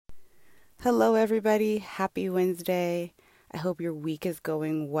Hello, everybody. Happy Wednesday. I hope your week is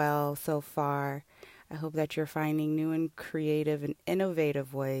going well so far. I hope that you're finding new and creative and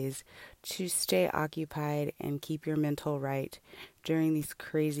innovative ways to stay occupied and keep your mental right during these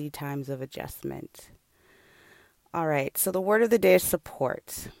crazy times of adjustment. All right, so the word of the day is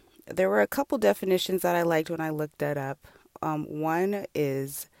support. There were a couple definitions that I liked when I looked that up. One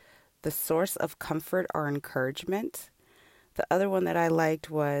is the source of comfort or encouragement. The other one that I liked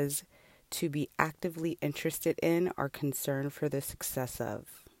was to be actively interested in or concerned for the success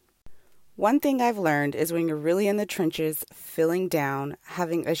of. One thing I've learned is when you're really in the trenches, feeling down,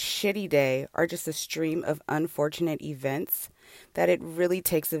 having a shitty day, or just a stream of unfortunate events, that it really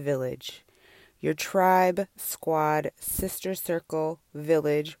takes a village. Your tribe, squad, sister circle,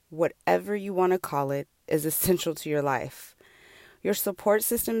 village, whatever you want to call it, is essential to your life. Your support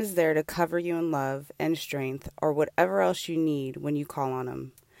system is there to cover you in love and strength or whatever else you need when you call on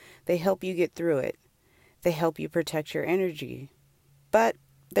them. They help you get through it. They help you protect your energy. But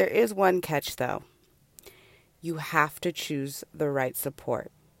there is one catch, though. You have to choose the right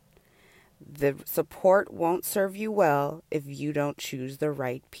support. The support won't serve you well if you don't choose the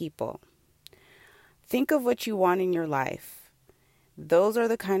right people. Think of what you want in your life. Those are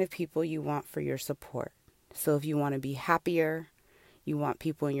the kind of people you want for your support. So if you want to be happier, you want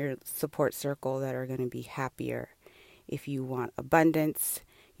people in your support circle that are going to be happier. If you want abundance,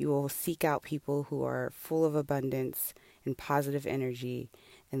 you will seek out people who are full of abundance and positive energy,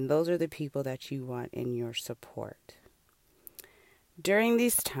 and those are the people that you want in your support. During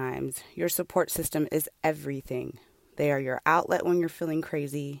these times, your support system is everything. They are your outlet when you're feeling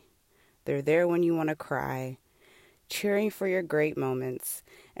crazy. They're there when you want to cry, cheering for your great moments,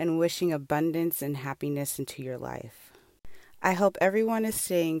 and wishing abundance and happiness into your life. I hope everyone is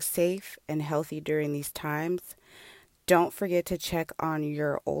staying safe and healthy during these times. Don't forget to check on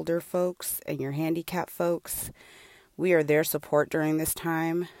your older folks and your handicapped folks. We are their support during this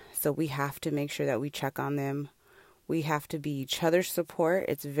time, so we have to make sure that we check on them. We have to be each other's support.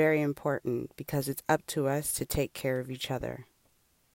 It's very important because it's up to us to take care of each other.